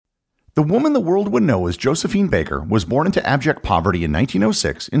The woman the world would know as Josephine Baker was born into abject poverty in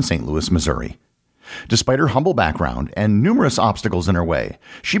 1906 in St. Louis, Missouri. Despite her humble background and numerous obstacles in her way,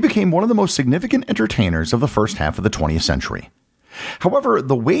 she became one of the most significant entertainers of the first half of the 20th century. However,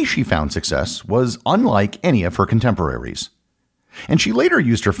 the way she found success was unlike any of her contemporaries. And she later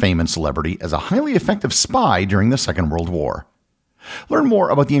used her fame and celebrity as a highly effective spy during the Second World War. Learn more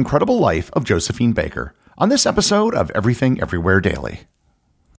about the incredible life of Josephine Baker on this episode of Everything Everywhere Daily.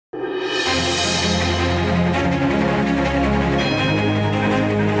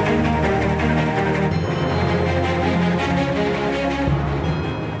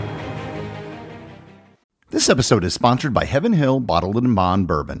 This episode is sponsored by Heaven Hill Bottled and Bond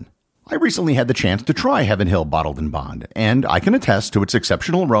Bourbon. I recently had the chance to try Heaven Hill Bottled and Bond, and I can attest to its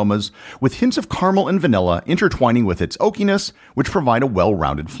exceptional aromas with hints of caramel and vanilla intertwining with its oakiness, which provide a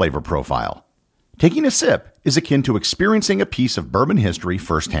well-rounded flavor profile. Taking a sip is akin to experiencing a piece of bourbon history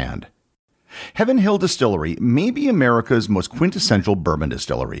firsthand. Heaven Hill Distillery may be America's most quintessential bourbon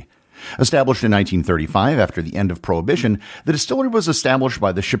distillery. Established in 1935 after the end of Prohibition, the distillery was established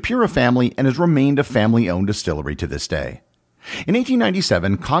by the Shapira family and has remained a family-owned distillery to this day. In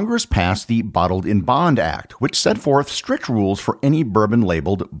 1897, Congress passed the Bottled in Bond Act, which set forth strict rules for any bourbon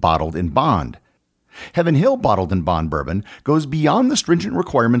labeled Bottled in Bond. Heaven Hill Bottled in Bond Bourbon goes beyond the stringent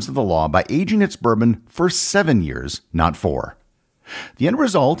requirements of the law by aging its bourbon for 7 years, not 4. The end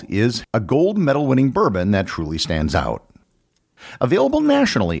result is a gold medal-winning bourbon that truly stands out. Available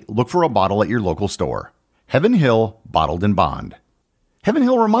nationally, look for a bottle at your local store. Heaven Hill Bottled in Bond. Heaven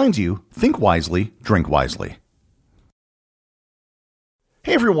Hill reminds you, think wisely, drink wisely.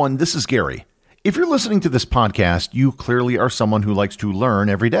 Hey everyone, this is Gary. If you're listening to this podcast, you clearly are someone who likes to learn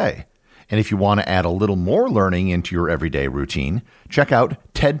every day. And if you want to add a little more learning into your everyday routine, check out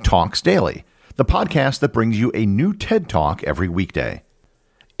TED Talks Daily, the podcast that brings you a new TED Talk every weekday.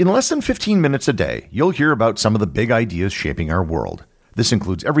 In less than 15 minutes a day, you'll hear about some of the big ideas shaping our world. This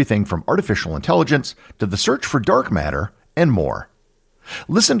includes everything from artificial intelligence to the search for dark matter and more.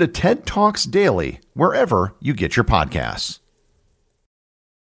 Listen to TED Talks Daily wherever you get your podcasts.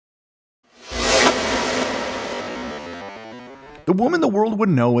 The woman the world would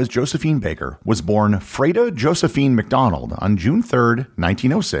know as Josephine Baker was born Freda Josephine McDonald on June 3,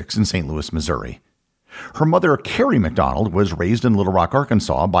 1906 in St. Louis, Missouri. Her mother, Carrie McDonald, was raised in Little Rock,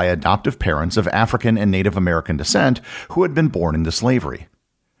 Arkansas by adoptive parents of African and Native American descent who had been born into slavery.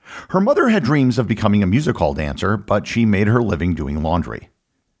 Her mother had dreams of becoming a music hall dancer, but she made her living doing laundry.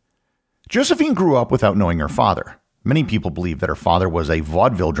 Josephine grew up without knowing her father. Many people believe that her father was a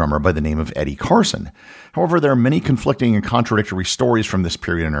vaudeville drummer by the name of Eddie Carson. However, there are many conflicting and contradictory stories from this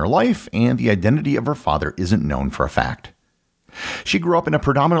period in her life, and the identity of her father isn't known for a fact. She grew up in a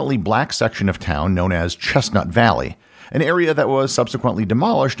predominantly black section of town known as Chestnut Valley, an area that was subsequently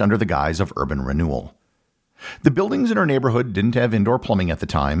demolished under the guise of urban renewal. The buildings in her neighborhood didn't have indoor plumbing at the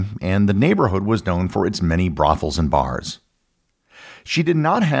time, and the neighborhood was known for its many brothels and bars. She did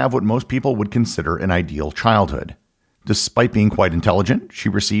not have what most people would consider an ideal childhood. Despite being quite intelligent, she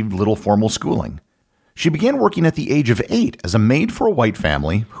received little formal schooling. She began working at the age of 8 as a maid for a white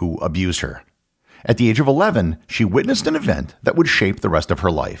family who abused her. At the age of 11, she witnessed an event that would shape the rest of her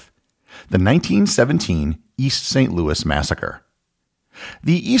life: the 1917 East St. Louis Massacre.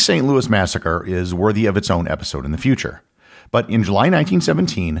 The East St. Louis Massacre is worthy of its own episode in the future. But in July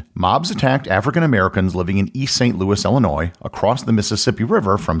 1917, mobs attacked African Americans living in East St. Louis, Illinois, across the Mississippi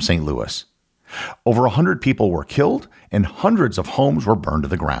River from St. Louis. Over 100 people were killed, and hundreds of homes were burned to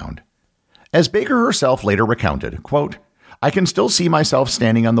the ground. As Baker herself later recounted, quote, "I can still see myself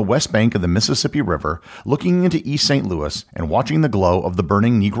standing on the west bank of the Mississippi River, looking into East St. Louis and watching the glow of the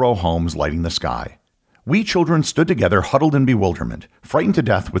burning Negro homes lighting the sky. We children stood together huddled in bewilderment, frightened to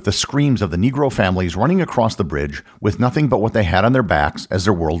death with the screams of the Negro families running across the bridge with nothing but what they had on their backs as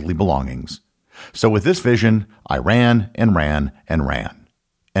their worldly belongings. So with this vision, I ran and ran and ran."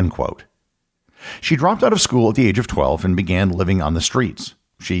 End quote. She dropped out of school at the age of 12 and began living on the streets.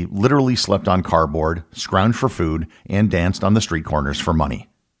 She literally slept on cardboard, scrounged for food, and danced on the street corners for money.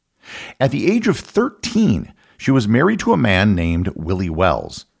 At the age of 13, she was married to a man named Willie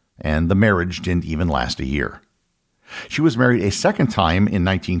Wells, and the marriage didn't even last a year. She was married a second time in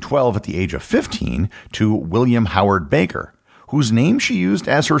 1912 at the age of 15 to William Howard Baker, whose name she used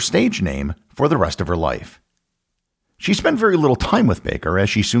as her stage name for the rest of her life. She spent very little time with Baker, as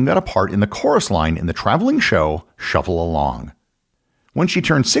she soon got a part in the chorus line in the traveling show Shuffle Along. When she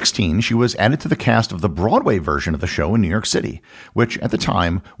turned 16, she was added to the cast of the Broadway version of the show in New York City, which at the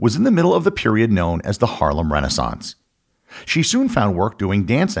time was in the middle of the period known as the Harlem Renaissance. She soon found work doing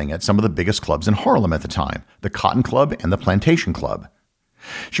dancing at some of the biggest clubs in Harlem at the time, the Cotton Club and the Plantation Club.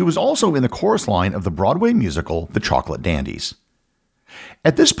 She was also in the chorus line of the Broadway musical The Chocolate Dandies.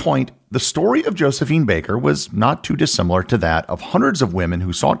 At this point, the story of Josephine Baker was not too dissimilar to that of hundreds of women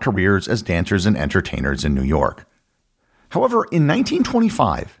who sought careers as dancers and entertainers in New York. However, in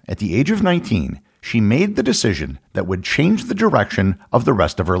 1925, at the age of 19, she made the decision that would change the direction of the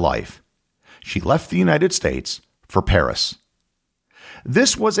rest of her life. She left the United States for Paris.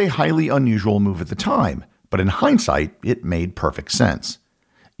 This was a highly unusual move at the time, but in hindsight, it made perfect sense.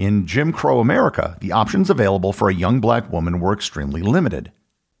 In Jim Crow America, the options available for a young black woman were extremely limited.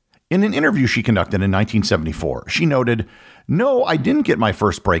 In an interview she conducted in 1974, she noted, "No, I didn't get my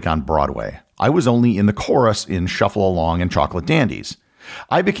first break on Broadway. I was only in the chorus in Shuffle Along and Chocolate Dandies.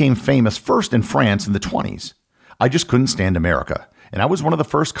 I became famous first in France in the 20s. I just couldn't stand America, and I was one of the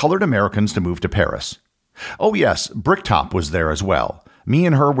first colored Americans to move to Paris. Oh yes, Bricktop was there as well. Me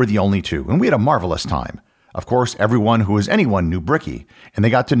and her were the only two, and we had a marvelous time. Of course, everyone who was anyone knew Bricky, and they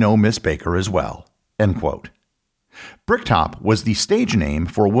got to know Miss Baker as well." End quote. Bricktop was the stage name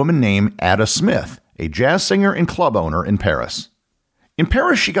for a woman named Ada Smith, a jazz singer and club owner in Paris. In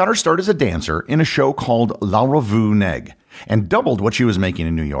Paris, she got her start as a dancer in a show called La Revue Neg, and doubled what she was making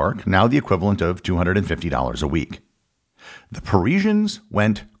in New York, now the equivalent of $250 a week. The Parisians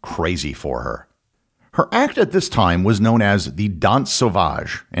went crazy for her. Her act at this time was known as the Danse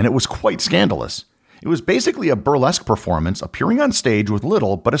Sauvage, and it was quite scandalous. It was basically a burlesque performance appearing on stage with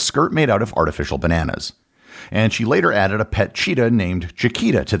little but a skirt made out of artificial bananas. And she later added a pet cheetah named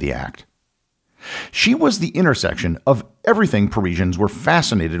Chiquita to the act. She was the intersection of everything Parisians were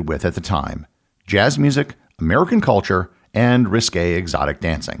fascinated with at the time: jazz music, American culture, and risque exotic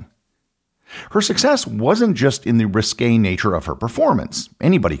dancing. Her success wasn't just in the risque nature of her performance.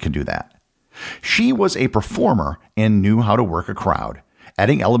 Anybody could do that. She was a performer and knew how to work a crowd,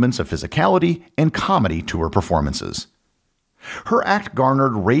 adding elements of physicality and comedy to her performances. Her act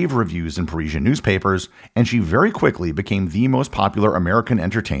garnered rave reviews in Parisian newspapers, and she very quickly became the most popular American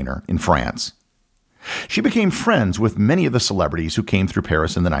entertainer in France. She became friends with many of the celebrities who came through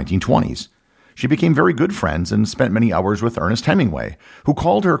Paris in the 1920s. She became very good friends and spent many hours with Ernest Hemingway, who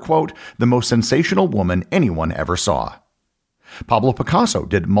called her, quote, "the most sensational woman anyone ever saw." Pablo Picasso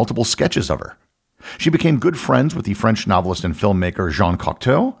did multiple sketches of her. She became good friends with the French novelist and filmmaker Jean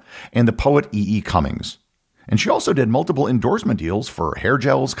Cocteau and the poet E. E. Cummings. And she also did multiple endorsement deals for hair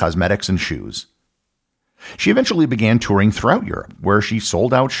gels, cosmetics, and shoes. She eventually began touring throughout Europe, where she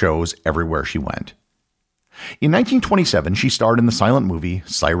sold out shows everywhere she went. In 1927, she starred in the silent movie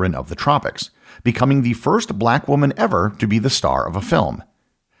Siren of the Tropics, becoming the first black woman ever to be the star of a film.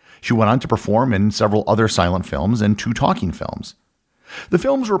 She went on to perform in several other silent films and 2 talking films. The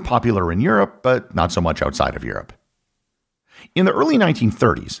films were popular in Europe, but not so much outside of Europe. In the early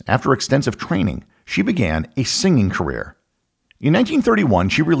 1930s, after extensive training, she began a singing career. In 1931,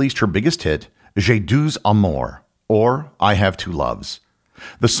 she released her biggest hit, J'ai deux amours, or I Have Two Loves.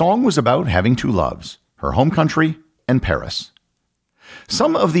 The song was about having two loves, her home country and Paris.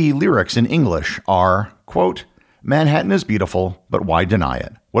 Some of the lyrics in English are, quote, "Manhattan is beautiful, but why deny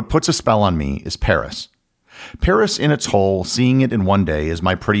it? What puts a spell on me is Paris. Paris in its whole, seeing it in one day is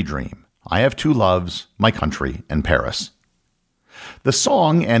my pretty dream. I have two loves, my country and Paris." The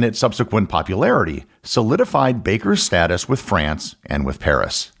song and its subsequent popularity solidified Baker's status with France and with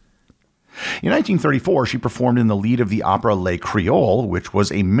Paris. In 1934, she performed in the lead of the opera Les Creoles, which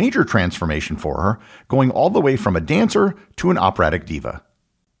was a major transformation for her, going all the way from a dancer to an operatic diva.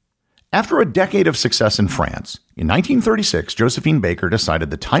 After a decade of success in France, in 1936, Josephine Baker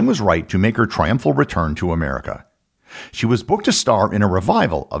decided the time was right to make her triumphal return to America. She was booked to star in a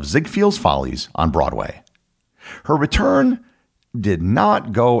revival of Ziegfeld's Follies on Broadway. Her return did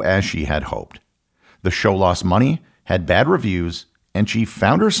not go as she had hoped. The show lost money, had bad reviews, and she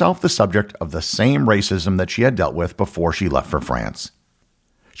found herself the subject of the same racism that she had dealt with before she left for France.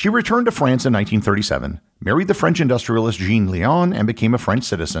 She returned to France in 1937, married the French industrialist Jean Lion, and became a French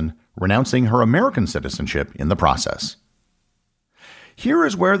citizen, renouncing her American citizenship in the process. Here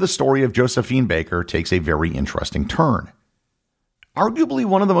is where the story of Josephine Baker takes a very interesting turn. Arguably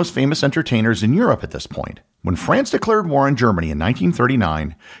one of the most famous entertainers in Europe at this point, when France declared war on Germany in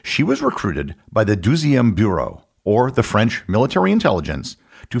 1939, she was recruited by the 12e Bureau, or the French military intelligence,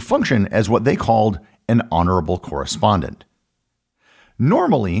 to function as what they called an honorable correspondent.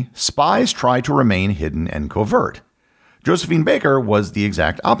 Normally, spies try to remain hidden and covert. Josephine Baker was the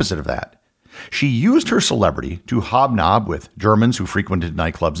exact opposite of that. She used her celebrity to hobnob with Germans who frequented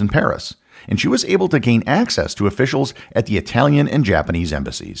nightclubs in Paris, and she was able to gain access to officials at the Italian and Japanese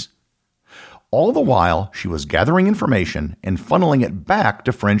embassies. All the while, she was gathering information and funneling it back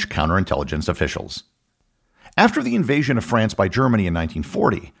to French counterintelligence officials. After the invasion of France by Germany in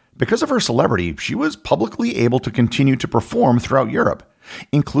 1940, because of her celebrity, she was publicly able to continue to perform throughout Europe,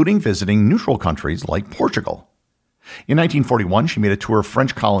 including visiting neutral countries like Portugal. In 1941, she made a tour of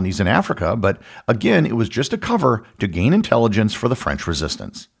French colonies in Africa, but again, it was just a cover to gain intelligence for the French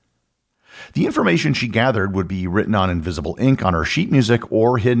resistance. The information she gathered would be written on invisible ink on her sheet music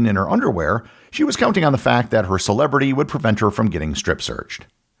or hidden in her underwear. She was counting on the fact that her celebrity would prevent her from getting strip searched.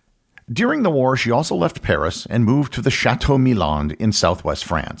 During the war, she also left Paris and moved to the Château Milande in southwest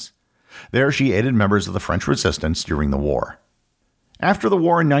France. There, she aided members of the French resistance during the war. After the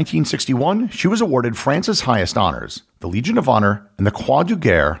war in 1961, she was awarded France's highest honors, the Legion of Honor and the Croix de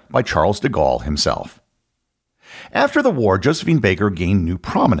Guerre by Charles de Gaulle himself. After the war, Josephine Baker gained new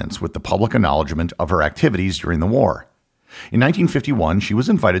prominence with the public acknowledgement of her activities during the war. In 1951, she was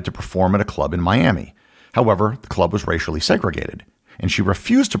invited to perform at a club in Miami. However, the club was racially segregated, and she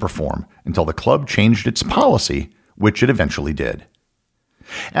refused to perform until the club changed its policy, which it eventually did.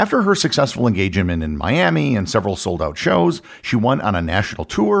 After her successful engagement in Miami and several sold-out shows, she went on a national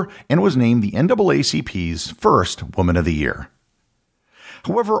tour and was named the NAACP's first Woman of the Year.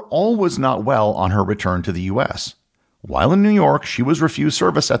 However, all was not well on her return to the U.S. While in New York, she was refused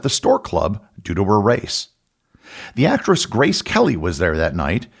service at the Stork Club due to her race. The actress Grace Kelly was there that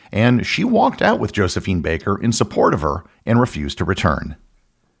night, and she walked out with Josephine Baker in support of her and refused to return.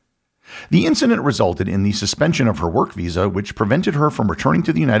 The incident resulted in the suspension of her work visa, which prevented her from returning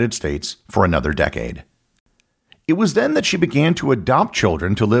to the United States for another decade. It was then that she began to adopt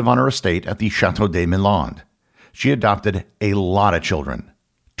children to live on her estate at the Château de Milande. She adopted a lot of children,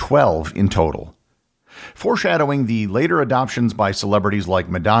 12 in total. Foreshadowing the later adoptions by celebrities like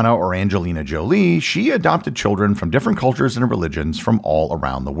Madonna or Angelina Jolie, she adopted children from different cultures and religions from all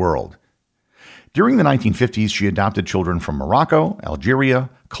around the world. During the 1950s, she adopted children from Morocco, Algeria,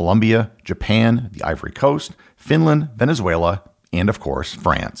 Colombia, Japan, the Ivory Coast, Finland, Venezuela, and of course,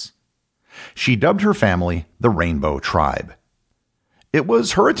 France. She dubbed her family the Rainbow Tribe. It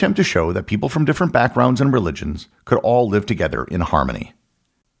was her attempt to show that people from different backgrounds and religions could all live together in harmony.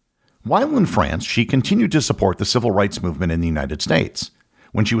 While in France, she continued to support the civil rights movement in the United States.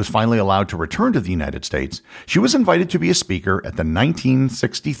 When she was finally allowed to return to the United States, she was invited to be a speaker at the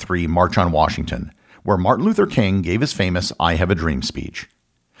 1963 March on Washington, where Martin Luther King gave his famous I Have a Dream speech.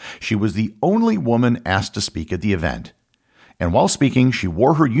 She was the only woman asked to speak at the event, and while speaking, she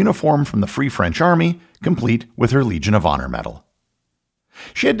wore her uniform from the Free French Army, complete with her Legion of Honor medal.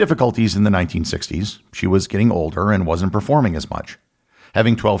 She had difficulties in the 1960s. She was getting older and wasn't performing as much.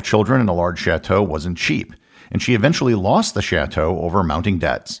 Having 12 children in a large chateau wasn't cheap, and she eventually lost the chateau over mounting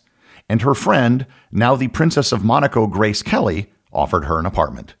debts. And her friend, now the Princess of Monaco Grace Kelly, offered her an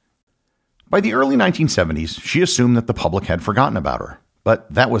apartment. By the early 1970s, she assumed that the public had forgotten about her,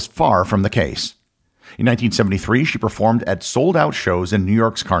 but that was far from the case. In 1973, she performed at sold-out shows in New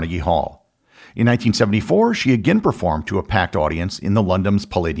York's Carnegie Hall. In 1974, she again performed to a packed audience in the London's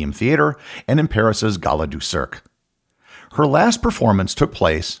Palladium Theatre and in Paris's Gala du Cirque. Her last performance took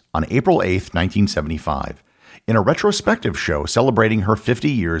place on April 8, 1975, in a retrospective show celebrating her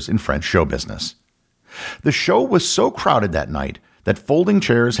 50 years in French show business. The show was so crowded that night that folding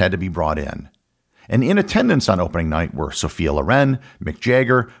chairs had to be brought in. And in attendance on opening night were Sophia Loren, Mick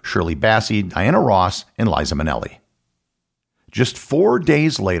Jagger, Shirley Bassey, Diana Ross, and Liza Minnelli. Just 4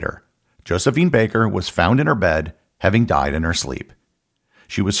 days later, Josephine Baker was found in her bed, having died in her sleep.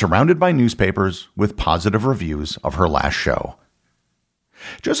 She was surrounded by newspapers with positive reviews of her last show.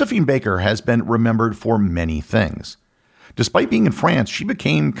 Josephine Baker has been remembered for many things. Despite being in France, she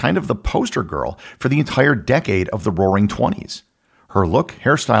became kind of the poster girl for the entire decade of the Roaring Twenties. Her look,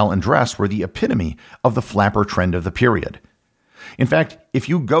 hairstyle, and dress were the epitome of the flapper trend of the period. In fact, if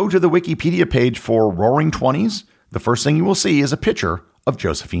you go to the Wikipedia page for Roaring Twenties, the first thing you will see is a picture of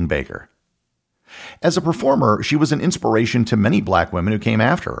Josephine Baker. As a performer, she was an inspiration to many black women who came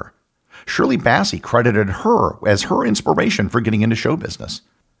after her. Shirley Bassey credited her as her inspiration for getting into show business.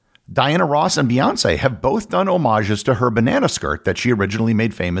 Diana Ross and Beyoncé have both done homages to her banana skirt that she originally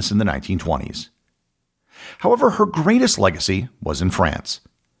made famous in the 1920s. However, her greatest legacy was in France.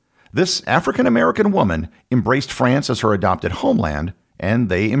 This African-American woman embraced France as her adopted homeland, and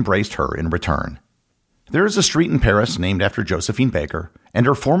they embraced her in return. There is a street in Paris named after Josephine Baker, and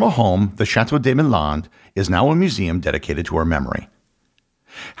her former home, the Château de Milande, is now a museum dedicated to her memory.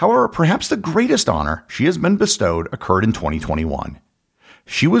 However, perhaps the greatest honor she has been bestowed occurred in 2021.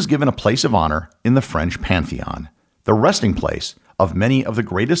 She was given a place of honor in the French Pantheon, the resting place of many of the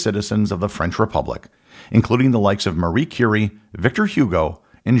greatest citizens of the French Republic, including the likes of Marie Curie, Victor Hugo,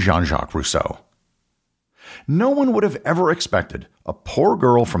 and Jean-Jacques Rousseau. No one would have ever expected a poor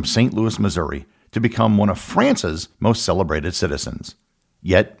girl from St. Louis, Missouri, to become one of France's most celebrated citizens.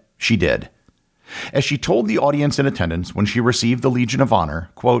 Yet, she did. As she told the audience in attendance when she received the Legion of Honor,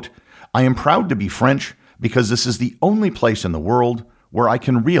 quote, "I am proud to be French because this is the only place in the world where I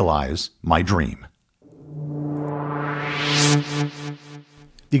can realize my dream."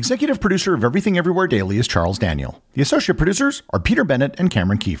 The executive producer of Everything Everywhere Daily is Charles Daniel. The associate producers are Peter Bennett and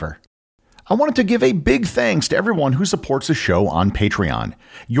Cameron Kiefer. I wanted to give a big thanks to everyone who supports the show on Patreon.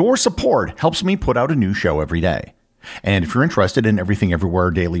 Your support helps me put out a new show every day. And if you're interested in Everything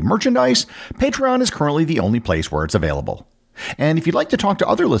Everywhere Daily merchandise, Patreon is currently the only place where it's available. And if you'd like to talk to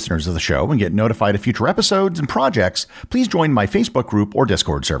other listeners of the show and get notified of future episodes and projects, please join my Facebook group or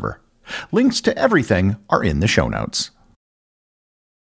Discord server. Links to everything are in the show notes.